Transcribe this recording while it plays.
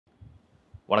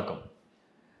வணக்கம்.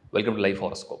 Welcome to Life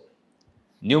Horoscope.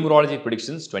 Numerology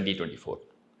Predictions 2024.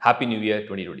 Happy New Year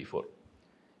 2024.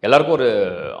 எல்லாருக்கும் ஒரு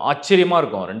ஆச்சரியமாக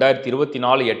இருக்கும்.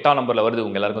 2024 8ஆம் நம்பரில் வருது.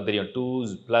 உங்கள் எல்லாருக்கும் தெரியும். 2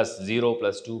 + 0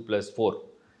 + 2 + 4.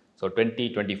 ஸோ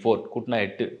 2024 கூட்டினா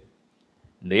 8.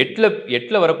 இந்த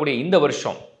எட்டில் வரக்கூடிய இந்த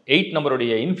வருஷம் 8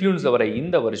 நம்பருடைய இன்ஃப்ளூயன்ஸில் வர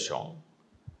இந்த வருஷம்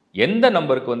எந்த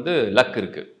நம்பருக்கு வந்து லக்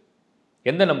இருக்குது,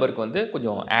 எந்த நம்பருக்கு வந்து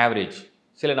கொஞ்சம் ஆவரேஜ்,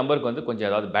 சில நம்பருக்கு வந்து கொஞ்சம்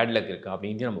ஏதாவது பேட் லக் இருக்குது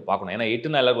அப்படின்னு நம்ம பார்க்கணும். ஏன்னா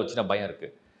 8னா எல்லாருக்கும் வச்சுன்னா பயம்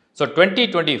இருக்குது. ஸோ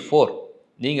 2024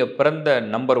 நீங்கள் பிறந்த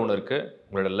நம்பர் ஒன்று இருக்குது,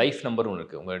 உங்களோட லைஃப் நம்பர் ஒன்று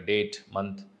இருக்குது. உங்கள் டேட்,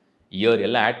 மந்த், இயர்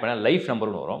எல்லாம் ஆட் பண்ணால் லைஃப் நம்பர்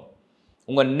ஒன்று வரும்.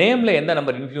 உங்கள் நேமில் எந்த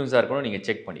நம்பர் இன்ஃப்ளூயன்ஸாக இருக்கணும் நீங்கள்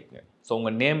செக் பண்ணிக்கோங்க. ஸோ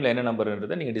உங்கள் நேமில் என்ன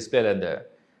நம்பர்ன்றதை நீங்கள் டிஸ்பிளேல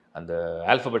அந்த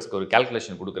ஆல்ஃபபெட்ஸ்க்கு ஒரு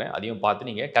கால்குலேஷன் கொடுக்குறேன், அதையும் பார்த்து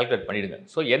நீங்கள் கால்குலேட் பண்ணிவிடுங்க.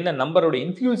 ஸோ என்ன நம்பரோட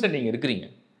இன்ஃப்ளூயன்ஸை நீங்கள் இருக்கிறீங்க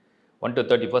 1 to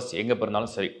 31 எங்கே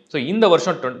பிறந்தாலும் சரி. ஸோ இந்த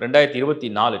வருஷம்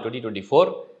 2024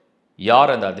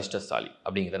 யார் அந்த அதிர்ஷ்டசாலி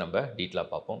அப்படிங்கிறத நம்ம டீட்டெயிலாக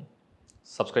பார்ப்போம்.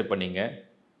 சப்ஸ்கிரைப் பண்ணிங்க.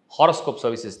 ஹாரோஸ்கோப்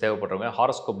சர்வீசஸ் தேவைப்படுறவங்க,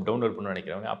 ஹாரோஸ்கோப் டவுன்லோட் பண்ண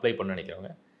நினைக்கிறவங்க, அப்ளை பண்ண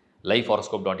நினைக்கிறவங்க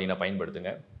lifehoroscope.in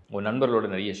பயன்படுத்துங்க. உங்கள் நண்பர்களோட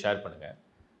நிறைய ஷேர் பண்ணுங்கள்.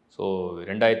 ஸோ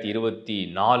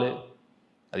 2024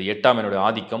 அது 8ஆம் என்னுடைய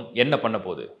ஆதிக்கம் என்ன பண்ண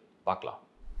போகுது பார்க்கலாம்.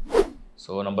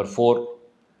 ஸோ நம்பர்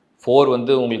 4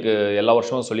 வந்து உங்களுக்கு எல்லா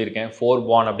வருஷமும் சொல்லியிருக்கேன். 4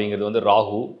 born அப்படிங்கிறது வந்து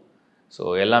ராகு. ஸோ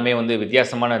எல்லாமே வந்து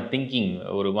வித்தியாசமான திங்கிங்,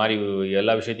 ஒரு மாதிரி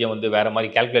எல்லா விஷயத்தையும் வந்து வேறு மாதிரி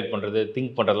கால்குலேட் பண்ணுறது,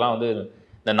 திங்க் பண்ணுறதுலாம் வந்து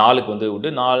இந்த 4க்கு வந்து விட்டு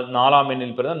 4ஆம்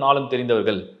எண்ணில் பிறந்தால் 4ம்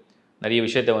தெரிந்தவர்கள் நிறைய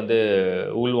விஷயத்தை வந்து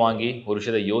உள்வாங்கி ஒரு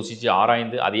விஷயத்தை யோசித்து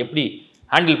ஆராய்ந்து அதை எப்படி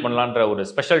ஹேண்டில் பண்ணலான்ற ஒரு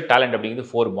ஸ்பெஷல் டேலண்ட்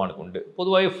அப்படிங்கிறது 4 bornக்கு உண்டு.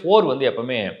 பொதுவாகவே 4 வந்து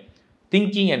எப்போவுமே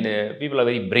thinking and people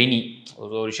are very brainy.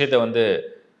 ஒரு விஷயத்தை வந்து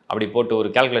அப்படி போட்டு ஒரு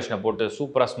கால்குலேஷனை போட்டு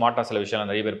சூப்பராக ஸ்மார்ட்டாக சில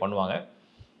விஷயம்லாம் நிறைய பேர் பண்ணுவாங்க.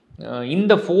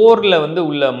 இந்த 4ல் வந்து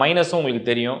உள்ள மைனஸும் உங்களுக்கு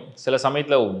தெரியும். சில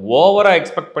சமயத்தில் ஓவராக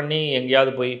எக்ஸ்பெக்ட் பண்ணி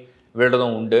எங்கேயாவது போய்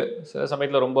விழுறதும் உண்டு. சில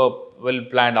சமயத்தில் ரொம்ப வெல்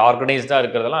பிளான்ட் ஆர்கனைஸ்டாக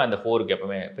இருக்கிறதெல்லாம் இந்த 4க்கு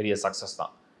எப்போவுமே பெரிய சக்ஸஸ்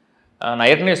தான். நான்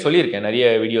ஏற்கனவே சொல்லியிருக்கேன் நிறைய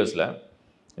வீடியோஸில்.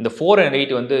 இந்த 4 and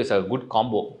 8 வந்து இட்ஸ் அ குட்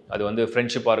காம்போ. அது வந்து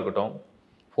ஃப்ரெண்ட்ஷிப்பாக இருக்கட்டும்,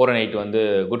 4 and 8 வந்து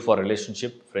good for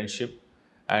relationship, friendship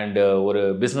and ஒரு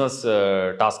பிஸ்னஸ்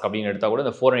டாஸ்க் அப்படின்னு எடுத்தால் கூட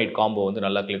இந்த 4 and 8 காம்போ வந்து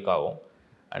நல்லா கிளிக் ஆகும்.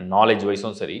 அண்ட் நாலேஜ்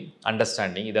வைஸும் சரி,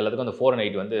 அண்டர்ஸ்டாண்டிங், இது எல்லாத்துக்கும் அந்த 4 and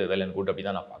 8 வந்து வெல் அண்ட் குட் அப்படி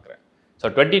தான் நான் பார்க்குறேன். ஸோ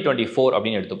 2024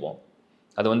 அப்படின்னு எடுத்துப்போம்.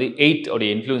 அது வந்து 8 உடைய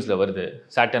இன்ஃப்ளூயன்ஸில் வருது,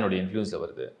 சாட்டர்னுடைய இன்ஃப்ளூயன்ஸில்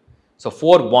வருது. ஸோ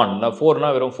 4 born,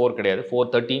 4னா வெறும் 4 கிடையாது, 4,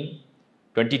 13,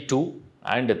 22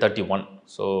 அண்ட் 31.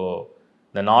 ஸோ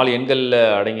இந்த 4 எண்களில்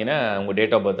அடங்கின உங்கள்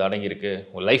டேட் ஆஃப் பர்த் அடங்கியிருக்கு.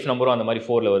 உங்கள் லைஃப் நம்பரும் அந்த மாதிரி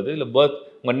 4ல் வருது, இல்லை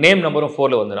உங்கள் நேம் நம்பரும்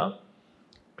 4ல் வந்துன்னா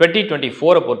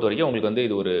 2024 பொறுத்த வரைக்கும் உங்களுக்கு வந்து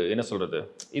இது ஒரு என்ன சொல்கிறது,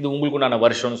 இது உங்களுக்கு உண்டான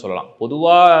வருஷம்னு சொல்லலாம்.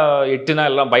 பொதுவாக 8னா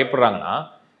எல்லாம் பயப்படுறாங்கன்னா,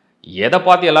 எதை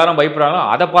பார்த்து எல்லாரும் பயப்படுறாங்களோ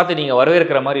அதை பார்த்து நீங்கள்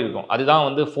வரவேற்கிற மாதிரி இருக்கும். அதுதான்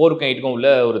வந்து 4க்கும் 8க்கும் உள்ள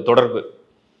ஒரு தொடர்பு.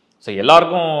 ஸோ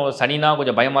எல்லாருக்கும் சனினா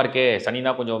கொஞ்சம் பயமாக இருக்கே,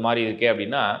 சனினா கொஞ்சம் மாதிரி இருக்கே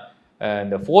அப்படின்னா,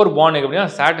 இந்த 4 born அப்படின்னா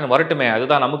சாட்டர்ன் வரட்டுமே,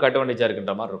 அதுதான் நமக்கு அட்வான்டேஜாக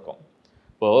இருக்குன்ற மாதிரி இருக்கும்.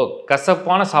 இப்போது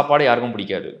கசப்பான சாப்பாடு யாருக்கும்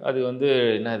பிடிக்காது. அது வந்து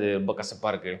என்ன, அது ரொம்ப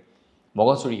கசப்பாக இருக்குது,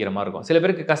 முகம் சுழிக்கிற மாதிரி இருக்கும். சில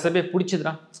பேருக்கு கசப்பே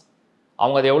பிடிச்சதுன்னா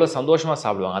அவங்க அதை எவ்வளோ சந்தோஷமாக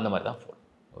சாப்பிடுவாங்க. அந்த மாதிரி தான் 4.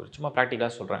 ஒரு சும்மா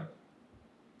ப்ராக்டிக்கலாக சொல்கிறேன்.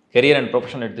 கெரியர் அண்ட்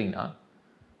ப்ரொஃபஷன் எடுத்திங்கன்னா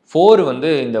 4 வந்து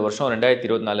இந்த வருஷம்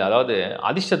 2024, அதாவது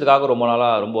அதிர்ஷ்டத்துக்காக ரொம்ப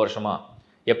நாளாக, ரொம்ப வருஷமாக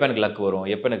எப்போ எனக்கு லக் வரும்,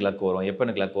 எப்போ எனக்கு லக் வரும், எப்போ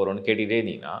எனக்கு லக் வரும்னு கேட்டுகிட்டே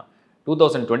இருந்தீங்கன்னா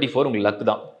 2024 உங்களுக்கு லக்கு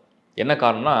தான். என்ன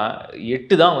காரணம்னா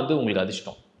 8 தான் வந்து உங்களுக்கு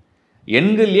அதிர்ஷ்டம்.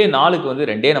 எண்கள்லேயே 4க்கு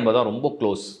வந்து 2 நம்பர் தான் ரொம்ப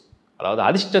க்ளோஸ். அதாவது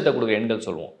அதிர்ஷ்டத்தை கொடுக்குற எண்கள்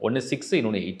சொல்லுவோம். ஒன்று 6,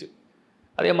 இன்னொன்று 8.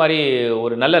 அதே மாதிரி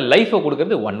ஒரு நல்ல லைஃப்பை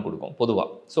கொடுக்குறது 1 கொடுக்கும் பொதுவாக.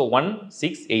 ஸோ 1,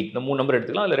 6, 8 இந்த 3 நம்பர்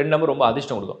எடுத்துக்கலாம். அதில் 2 நம்பர் ரொம்ப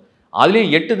அதிர்ஷ்டம் கொடுக்கும்.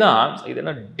 அதுலேயும் 8 தான் இது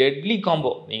என்ன டெட்லி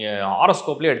காம்போ. நீங்கள்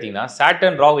ஹாரோஸ்கோப்லேயே எடுத்திங்கன்னா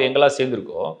சாட்டர்ன் ராகு எங்கெல்லாம்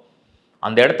சேர்ந்துருக்கோ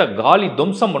அந்த இடத்த காலி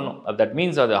துவம்சம் பண்ணும். தட்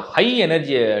மீன்ஸ் அது ஹை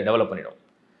எனர்ஜியை டெவலப் பண்ணிடும்.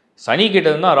 சனி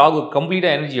கிட்டேருந்து ராகு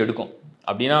கம்ப்ளீட்டாக எனர்ஜி எடுக்கும்.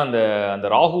 அப்படின்னா அந்த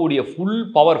ராகுவுடைய ஃபுல்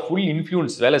பவர், ஃபுல்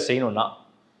இன்ஃப்ளூயன்ஸ் வேலை செய்யணும்னா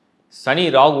சனி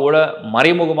ராகுவோட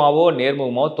மறைமுகமாகவோ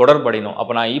நேர்முகமாகவோ தொடர்படையணும்.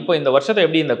 அப்போ நான் இப்போ இந்த வருஷத்தை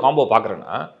எப்படி இந்த காம்போ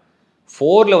பார்க்குறேன்னா,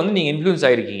 4ல் வந்து நீங்கள் இன்ஃப்ளூயன்ஸ்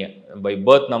ஆகிருக்கீங்க பை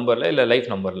பர்த் நம்பரில் இல்லை லைஃப்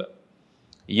நம்பரில்.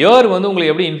 இயர் வந்து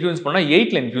உங்களுக்கு எப்படி இன்ஃப்ளூயன்ஸ் பண்ணால்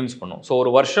 8ல் இன்ஃப்ளூயன்ஸ் பண்ணும். ஸோ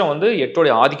ஒரு வருஷம் வந்து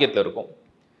 8உடைய ஆதிக்கத்தில் இருக்கும்.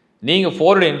 நீங்கள்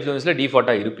 4உடைய இன்ஃப்ளூயன்ஸில்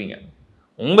டிஃபால்ட்டாக இருப்பீங்க.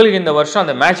 உங்களுக்கு இந்த வருஷம்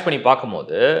அந்த மேட்ச் பண்ணி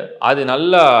பார்க்கும்போது அது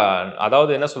நல்லா,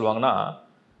 அதாவது என்ன சொல்லுவாங்கன்னா,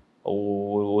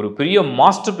 ஒரு பெரிய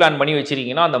மாஸ்டர் பிளான் பண்ணி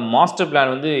வச்சுருக்கீங்கன்னா அந்த மாஸ்டர்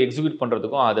பிளான் வந்து எக்ஸிக்யூட்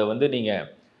பண்ணுறதுக்கும் அதை வந்து நீங்கள்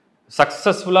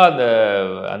சக்ஸஸ்ஃபுல்லாக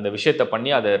அந்த விஷயத்தை பண்ணி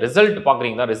அதை ரிசல்ட்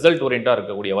பார்க்குறீங்கன்னா, ரிசல்ட் ஓரியண்டாக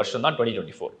இருக்கக்கூடிய வருஷம் தான்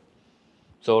 2024.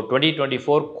 ஸோ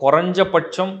 2024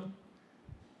 குறைஞ்சபட்சம்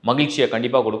மகிழ்ச்சியை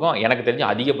கண்டிப்பாக கொடுக்கும். எனக்கு தெரிஞ்ச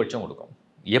அதிகபட்சம் கொடுக்கும்.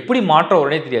 எப்படி மாற்றம்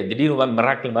உடனே தெரியாது, திடீர்னு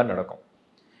மிராக்கிள் மாதிரி நடக்கும்.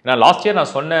 ஏன்னா லாஸ்ட் இயர்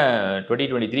நான் சொன்ன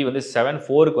 2023 வந்து 7,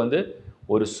 4க்கு வந்து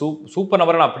ஒரு சூப்பர்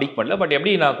நம்பரை நான் ப்ரிடிக்ட் பண்ணல. பட்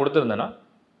எப்படி நான் கொடுத்துருந்தேன்னா,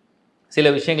 சில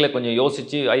விஷயங்களை கொஞ்சம்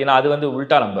யோசித்து, ஏன்னா அது வந்து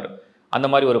உல்ட்டா நம்பர், அந்த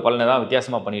மாதிரி ஒரு பலனை தான்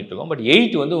வித்தியாசமாக பண்ணிகிட்டு இருக்கோம். பட்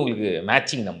 8 வந்து உங்களுக்கு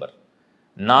மேட்சிங் நம்பர்.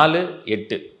 4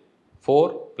 8 4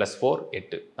 + 4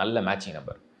 8 நல்ல matching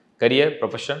number. Career,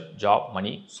 profession, job,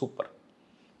 மணி சூப்பர்.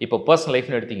 இப்போ பர்சனல்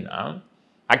லைஃப்னு எடுத்திங்கன்னா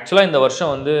ஆக்சுவலாக இந்த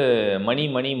வருஷம் வந்து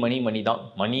மணி தான்.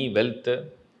 மணி, wealth,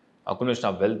 accumulation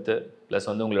of wealth plus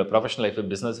வந்து உங்களோட ப்ரொஃபஷனல் லைஃப்,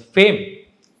 பிஸ்னஸ், ஃபேம்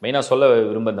மெயினாக சொல்ல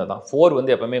விரும்புகிறது தான். 4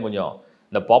 வந்து எப்போவுமே கொஞ்சம்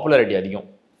இந்த பாப்புலாரிட்டி அதிகம்.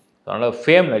 அதனால்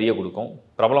ஃபேம் நிறைய கொடுக்கும்,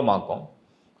 பிரபலமாக்கும்.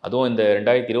 அதுவும் இந்த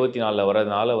 2024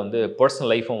 வரதுனால வந்து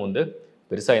பர்சனல் லைஃப்பும் வந்து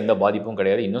பெருசாக எந்த பாதிப்பும்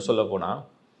கிடையாது. இன்னும் சொல்ல போனால்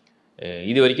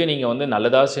இது வரைக்கும் நீங்கள் வந்து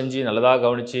நல்லதாக செஞ்சு நல்லதாக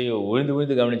கவனித்து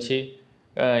விழுந்து கவனித்து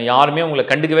யாருமே உங்களை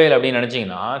கண்டுக்கவே இல்லை அப்படின்னு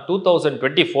நினச்சிங்கன்னா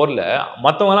 2024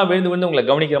 மற்றவங்களாம் விழுந்து உங்களை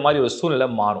கவனிக்கிற மாதிரி ஒரு சூழ்நிலை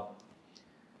மாறும்.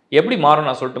 எப்படி மாறும்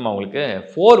நான் சொல்லட்டுமா உங்களுக்கு?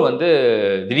 4 வந்து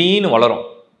திடீர்னு வளரும்,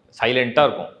 சைலண்ட்டாக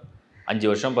இருக்கும். 5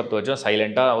 வருஷம் 10 வருஷம்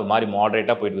சைலண்ட்டாக ஒரு மாதிரி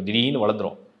மாடரேட்டாக போயிட்டு திடீர்னு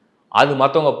வளர்ந்துடும். அது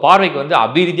மற்றவங்க பார்வைக்கு வந்து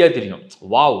அபிவிருத்தியாக தெரியும்,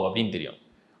 வாவ் அப்படின்னு தெரியும்.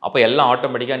 அப்போ எல்லாம்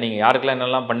ஆட்டோமேட்டிக்காக நீங்கள் யாருக்கெல்லாம்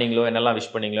என்னெல்லாம் பண்ணீங்களோ, என்னெல்லாம்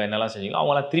விஷ் பண்ணீங்களோ, என்னெல்லாம் செஞ்சீங்களோ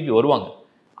அவங்களாம் திருப்பி வருவாங்க.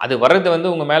 அது வர்றது வந்து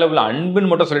உங்கள் மேலே உள்ள அன்புன்னு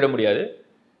மட்டும் சொல்லிட முடியாது.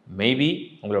 மேபி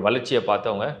உங்களோட வளர்ச்சியை பார்த்து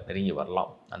அவங்க நெருங்கி வரலாம்.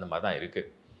 அந்த மாதிரி தான் இருக்குது.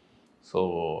 ஸோ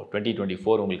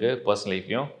 2024 உங்களுக்கு பர்சனல்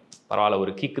லைஃப்லையும் பரவாயில்ல,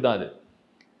 ஒரு கிக்கு தான் அது.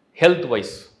 ஹெல்த்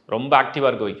வைஸ் ரொம்ப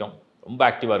ஆக்டிவாக இருக்க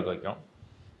வைக்கும்.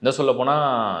 என்ன சொல்ல போனால்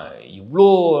இவ்வளோ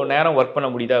நேரம் ஒர்க் பண்ண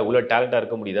முடியுதா, இவ்வளோ டேலண்ட்டாக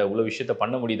இருக்க முடியுதா, இவ்வளோ விஷயத்த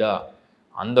பண்ண முடியுதா,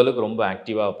 அந்தளவுக்கு ரொம்ப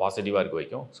ஆக்டிவாக பாசிட்டிவாக இருக்க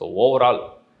வைக்கும். ஸோ ஓவரால்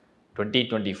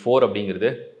 2024 அப்படிங்கிறது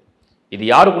இது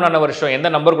யாருக்குண்டான வருஷம், எந்த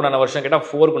நம்பருக்குண்டான வருஷம் கேட்டால்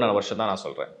 4க்குண்டான வருஷம் தான் நான்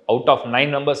சொல்கிறேன். அவுட் ஆஃப்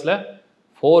 9 நம்பர்ஸில்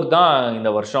 4 தான் இந்த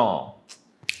வருஷம்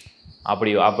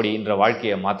அப்படின்ற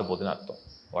வாழ்க்கையை மாற்ற போகுதுன்னு அர்த்தம்.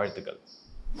 வாழ்த்துக்கள்.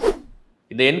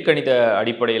 இந்த எண்கணித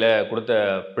அடிப்படையில் கொடுத்த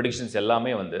ப்ரெடிக்ஷன்ஸ்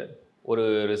எல்லாமே வந்து ஒரு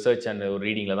ரிசர்ச் அண்ட் ஒரு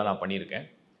ரீடிங்கில் தான் நான் பண்ணியிருக்கேன்.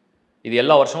 இது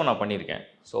எல்லா வருஷமும் நான் பண்ணியிருக்கேன்.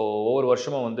 ஸோ ஒவ்வொரு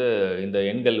வருஷமும் வந்து இந்த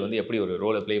எண்கள் வந்து எப்படி ஒரு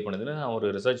ரோலை ப்ளே பண்ணுதுன்னு நான் ஒரு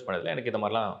ரிசர்ச் பண்ணதில் எனக்கு இந்த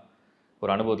மாதிரிலாம்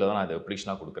ஒரு அனுபவத்தில் தான் நான் இதை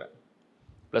ப்ரெடிக்ஷனாக கொடுக்குறேன்.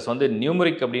 ப்ளஸ் வந்து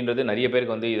நியூமரிக் அப்படின்றது நிறைய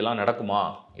பேருக்கு வந்து இதெல்லாம் நடக்குமா,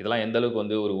 இதெல்லாம் எந்த அளவுக்கு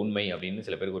வந்து ஒரு உண்மை அப்படின்னு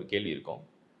சில பேருக்கு ஒரு கேள்வி இருக்கும்.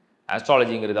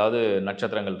 ஆஸ்ட்ராலஜிங்கிறதாவது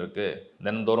நட்சத்திரங்கள் இருக்குது,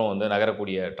 தினந்தோறும் வந்து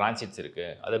நகரக்கூடிய டிரான்சிட்ஸ்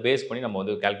இருக்குது, அதை பேஸ் பண்ணி நம்ம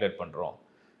வந்து கால்குலேட் பண்ணுறோம்.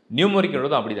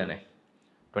 நியூமரிக்ன்றதும் அப்படி தானே.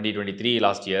 2023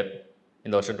 லாஸ்ட் இயர்,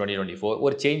 இந்த வருஷம் 2024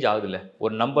 ஒரு சேஞ்ச் ஆகுது இல்லை,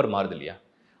 ஒரு நம்பர் மாறுது இல்லையா.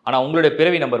 ஆனால் உங்களுடைய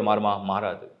பிறவி நம்பர் மாறுமா?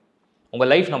 மாறாது. உங்கள்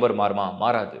லைஃப் நம்பர் மாறுமா?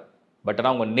 மாறாது. பட்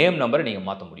ஆனால் உங்கள் நேம் நம்பரை நீங்கள்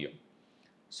மாற்ற முடியும்.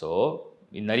 ஸோ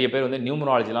நிறைய பேர் வந்து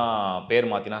நியூமராலஜிலாம் பேர்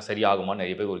மாற்றினா சரியாகுமான்னு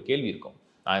நிறைய பேர் ஒரு கேள்வி இருக்கும்.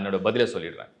 நான் என்னோடய பதிலை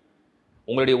சொல்லிடுறேன்.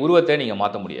 உங்களுடைய உருவத்தை நீங்கள்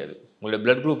மாற்ற முடியாது, உங்களுடைய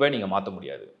பிளட் குரூப்பை நீங்கள் மாற்ற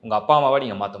முடியாது, உங்கள் அப்பா அம்மாவை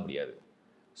நீங்கள் மாற்ற முடியாது.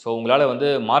 ஸோ உங்களால் வந்து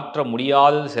மாற்ற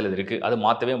முடியாதது சிலது இருக்குது, அது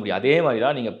மாற்றவே முடியாது. அதே மாதிரி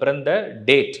தான் நீங்கள் பிறந்த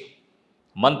டேட்,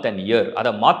 மந்த் அண்ட் இயர்,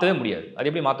 அதை மாற்றவே முடியாது. அது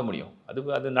எப்படி மாற்ற முடியும்?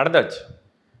 அது நடந்தாச்சு,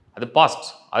 அது பாஸ்ட்.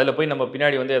 அதில் போய் நம்ம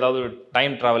பின்னாடி வந்து ஏதாவது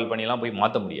டைம் ட்ராவல் பண்ணிலாம் போய்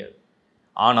மாற்ற முடியாது.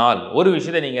 ஆனால் ஒரு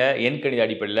விஷயத்தை நீங்கள் எண்கணித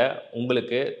அடிப்படையில்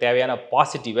உங்களுக்கு தேவையான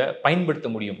பாசிட்டிவை பயன்படுத்த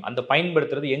முடியும். அந்த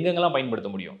பயன்படுத்துறது எங்கெங்கெல்லாம் பயன்படுத்த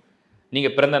முடியும்?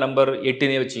 நீங்கள் பிறந்த நம்பர்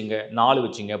 8னே வச்சிங்க, 4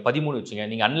 வச்சிங்க, 13 வச்சிங்க.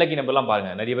 நீங்கள் அன்லக்கி நம்பர்லாம்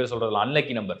பாருங்கள். நிறைய பேர் சொல்கிறதுல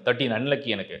அன்லக்கி நம்பர் 13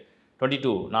 அன்லக்கி, எனக்கு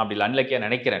 22 நான் அப்படி அன்லக்கியாக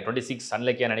நினைக்கிறேன், 26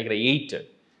 அன்லக்கியாக நினைக்கிறேன், 8.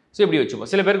 ஸோ இப்படி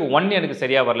வச்சுப்போம். சில பேருக்கு 1 எனக்கு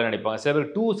சரியாக வரலன்னு நினைப்பாங்க, சில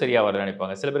பேருக்கு 2 சரியாக வரலன்னு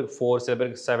நினைப்பாங்க, சில பேருக்கு 4, சில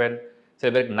பேருக்கு 7, சில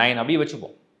பேருக்கு 9 அப்படி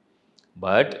வச்சுப்போம்.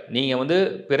 பட் நீங்கள் வந்து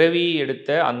பிறவி எடுத்த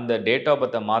அந்த டேட் ஆஃப்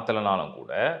பர்த்தை மாற்றலைனாலும்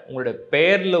கூட உங்களோட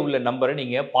பேரில் உள்ள நம்பரை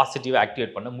நீங்கள் பாசிட்டிவாக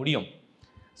ஆக்டிவேட் பண்ண முடியும்.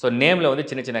 ஸோ நேமில் வந்து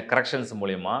சின்ன சின்ன கரெக்ஷன்ஸ்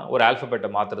மூலிமா, ஒரு ஆல்ஃபபெட்டை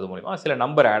மாற்றுறது மூலிமா சில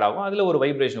நம்பர் ஆட் ஆகும், அதில் ஒரு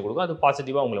வைப்ரேஷன் கொடுக்கும், அது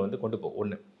பாசிட்டிவாக உங்களை வந்து கொண்டு போகும்.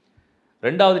 1.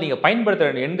 2வது, நீங்கள்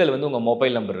பயன்படுத்துகிற எண்கள் வந்து உங்கள்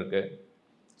மொபைல் நம்பர் இருக்குது.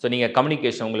 ஸோ நீங்கள்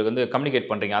கம்யூனிகேஷன் உங்களுக்கு வந்து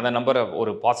கம்யூனிகேட் பண்ணுறீங்க, அந்த நம்பரை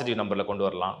ஒரு பாசிட்டிவ் நம்பரில் கொண்டு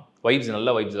வரலாம், வைப்ஸ்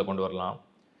நல்ல வைப்ஸில் கொண்டு வரலாம்.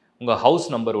 உங்கள் ஹவுஸ்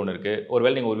நம்பர் ஒன்று இருக்குது,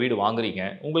 ஒருவேளை நீங்கள் ஒரு வீடு வாங்குறீங்க,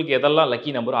 உங்களுக்கு எதெல்லாம்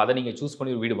லக்கி நம்பரோ அதை நீங்கள் சூஸ்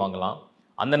பண்ணி ஒரு வீடு வாங்கலாம்,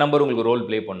 அந்த நம்பர் உங்களுக்கு ரோல்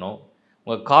ப்ளே பண்ணும்.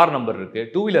 உங்கள் கார் நம்பர் இருக்குது,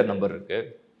 2 வீலர் நம்பர் இருக்குது.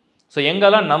 ஸோ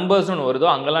எங்கெல்லாம் நம்பர்ஸ்னு வருதோ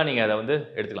அங்கெல்லாம் நீங்கள் அதை வந்து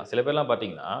எடுத்துக்கலாம். சில பேர்லாம்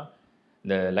பார்த்தீங்கன்னா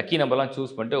இந்த லக்கி நம்பர்லாம்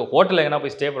சூஸ் பண்ணிட்டு ஹோட்டலில் எங்கன்னா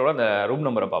போய் ஸ்டே பண்ணுறோம், அந்த ரூம்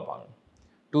நம்பரை பார்ப்பாங்க.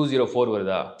 204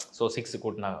 வருதா, ஸோ 6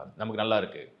 கூட்டினா நமக்கு நல்லா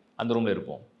இருக்குது, அந்த ரூமில்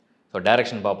இருப்போம். ஸோ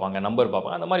டைரக்ஷன் பார்ப்பாங்க, நம்பர்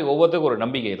பார்ப்பாங்க. அந்த மாதிரி ஒவ்வொருத்தருக்கும் ஒரு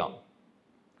நம்பிக்கை தான்.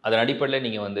 அதன் அடிப்படையில்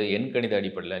நீங்கள் வந்து எண்கணித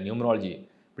அடிப்படையில் நியூமராலஜி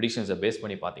ப்ரெடிக்ஷன்ஸை பேஸ்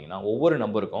பண்ணி பார்த்தீங்கன்னா ஒவ்வொரு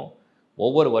நம்பருக்கும்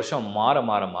ஒவ்வொரு வருஷம் மாற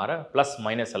மாற மாற ப்ளஸ்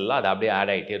மைனஸ் எல்லாம் அது அப்படியே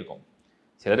ஆட் ஆகிட்டே இருக்கும்.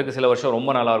 சிலருக்கு சில வருஷம் ரொம்ப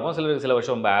நல்லாயிருக்கும், சிலருக்கு சில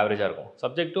வருஷம் ரொம்ப ஆவரேஜாக இருக்கும்.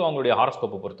 சப்ஜெக்ட் டு அவங்களுடைய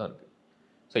ஹாரோஸ்கோப்பை பொறுத்தும் இருக்குது.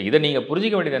 ஸோ இதை நீங்கள்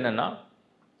புரிஞ்சிக்க வேண்டியது என்னென்னா,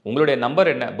 உங்களுடைய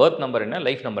நம்பர் என்ன, பர்த் நம்பர் என்ன,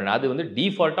 லைஃப் நம்பர் என்ன, அது வந்து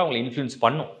டிஃபால்ட்டாக உங்களை இன்ஃப்ளூயன்ஸ்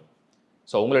பண்ணும்.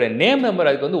 ஸோ உங்களுடைய நேம் நம்பர்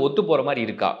அதுக்கு வந்து ஒத்து போகிற மாதிரி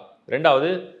இருக்கா.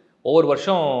 2வது, ஒவ்வொரு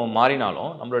வருஷம்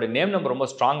மாறினாலும் நம்மளுடைய நேம் நம்பர் ரொம்ப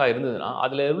ஸ்ட்ராங்காக இருந்ததுன்னா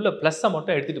அதில் உள்ள ப்ளஸ்ஸை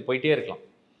மட்டும் எடுத்துகிட்டு போயிட்டே இருக்கலாம்.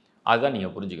 அதுதான்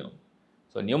நீங்கள் புரிஞ்சுக்கணும்.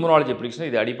 ஸோ நியூமராலஜி ப்ரெடிக்ஷன்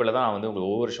இது அடிப்படையில் தான் நான் வந்து உங்களுக்கு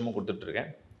ஒவ்வொரு வருஷமும் கொடுத்துட்ருக்கேன்.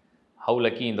 ஹவு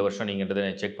லக்கி இந்த வருஷம் நீங்கன்றதை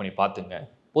செக் பண்ணி பார்த்துங்க.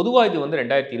 பொதுவாக இது வந்து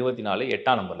 2024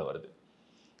 8ஆம் நம்பரில் வருது.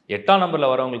 8ஆம்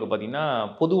நம்பரில் வரவங்களுக்கு பார்த்திங்கன்னா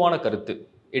பொதுவான கருத்து,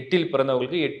 8இல்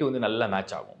பிறந்தவங்களுக்கு 8 வந்து நல்லா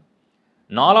மேட்ச் ஆகும்.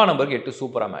 4ஆம் நம்பருக்கு 8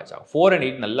 சூப்பராக மேட்ச் ஆகும். 4 and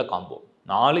 8 நல்ல காம்போ.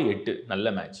 4 8 நல்ல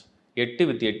மேட்ச், 8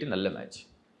 வித் 8 நல்ல மேட்ச்.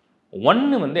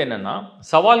 1 வந்து என்னென்னா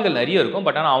சவால்கள் நிறைய இருக்கும்,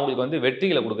 பட் ஆனால் அவங்களுக்கு வந்து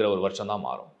வெற்றிகளை கொடுக்குற ஒரு வருஷம் தான்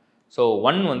மாறும். ஸோ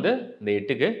 1 வந்து இந்த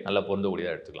 8க்கு நல்லா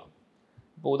பொருந்தக்கூடியதாக எடுத்துக்கலாம்.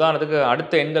 இப்போ உதாரணத்துக்கு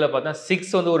அடுத்த எண்களை பார்த்தா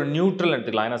 6 வந்து ஒரு நியூட்ரல்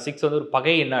எடுத்துக்கலாம், ஏன்னா 6 வந்து ஒரு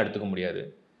பகை எண்ணாக எடுத்துக்க முடியாது.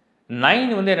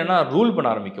 9 வந்து என்னென்னா ரூல் பண்ண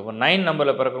ஆரம்பிக்கும். இப்போ 9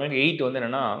 நம்பரில் பிறக்கிறவங்களுக்கு 8 வந்து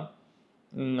என்னென்னா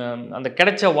அந்த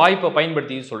கிடைச்ச வாய்ப்பை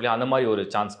பயன்படுத்தி சொல்லி அந்த மாதிரி ஒரு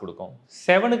சான்ஸ் கொடுக்கும்.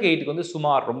 7க்கு 8க்கு வந்து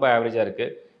சுமார் ரொம்ப ஆவரேஜாக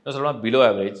இருக்குது, என்ன சொல்லலாம் பிலோ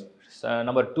ஆவரேஜ்.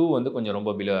 நம்பர் 2 வந்து கொஞ்சம்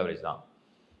ரொம்ப பிலோ ஆவரேஜ் தான்.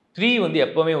 3 வந்து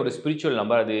எப்போவுமே ஒரு ஸ்பிரிச்சுவல்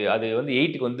நம்பர், அது வந்து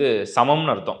 8க்கு வந்து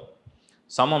சமம்னு அர்த்தம்.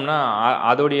 சமம்னா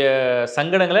அதோடைய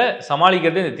சங்கடங்களை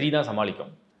சமாளிக்கிறது இந்த 3 தான்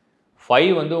சமாளிக்கும்.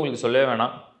 5 வந்து உங்களுக்கு சொல்லவே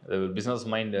வேணாம், பிஸ்னஸ்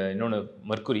மைண்ட். இன்னொன்று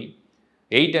மெர்க்குரி.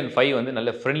 8 and 5 வந்து நல்ல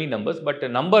friendly numbers, but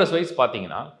numbers wise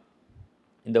பார்த்தீங்கன்னா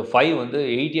இந்த 5 வந்து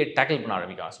 8ஐ டேக்கிள் பண்ண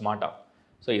ஆரம்பிக்கலாம் ஸ்மார்ட்டாக.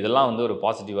 ஸோ இதெல்லாம் வந்து ஒரு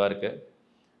பாசிட்டிவாக இருக்குது.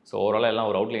 ஸோ ஓவராலாக எல்லாம்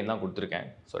ஒரு அவுட்லைன் தான் கொடுத்துருக்கேன்.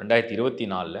 ஸோ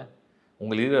 2024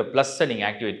 உங்களுக்கு இருக்கிற ப்ளஸ்ஸை நீங்கள்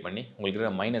ஆக்டிவேட் பண்ணி உங்களுக்கு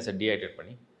இருக்கிற மைனஸை டீஆக்டிவேட்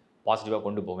பண்ணி பாசிட்டிவாக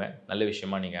கொண்டு போங்க. நல்ல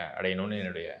விஷயமா நீங்கள் அடையணும்னு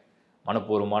என்னுடைய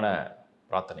மனப்பூர்வமான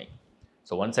பிரார்த்தனை.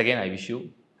 So once again I wish you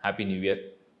happy new year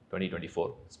 2024.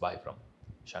 Bye from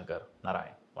Shankar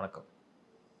Narayan. வணக்கம்.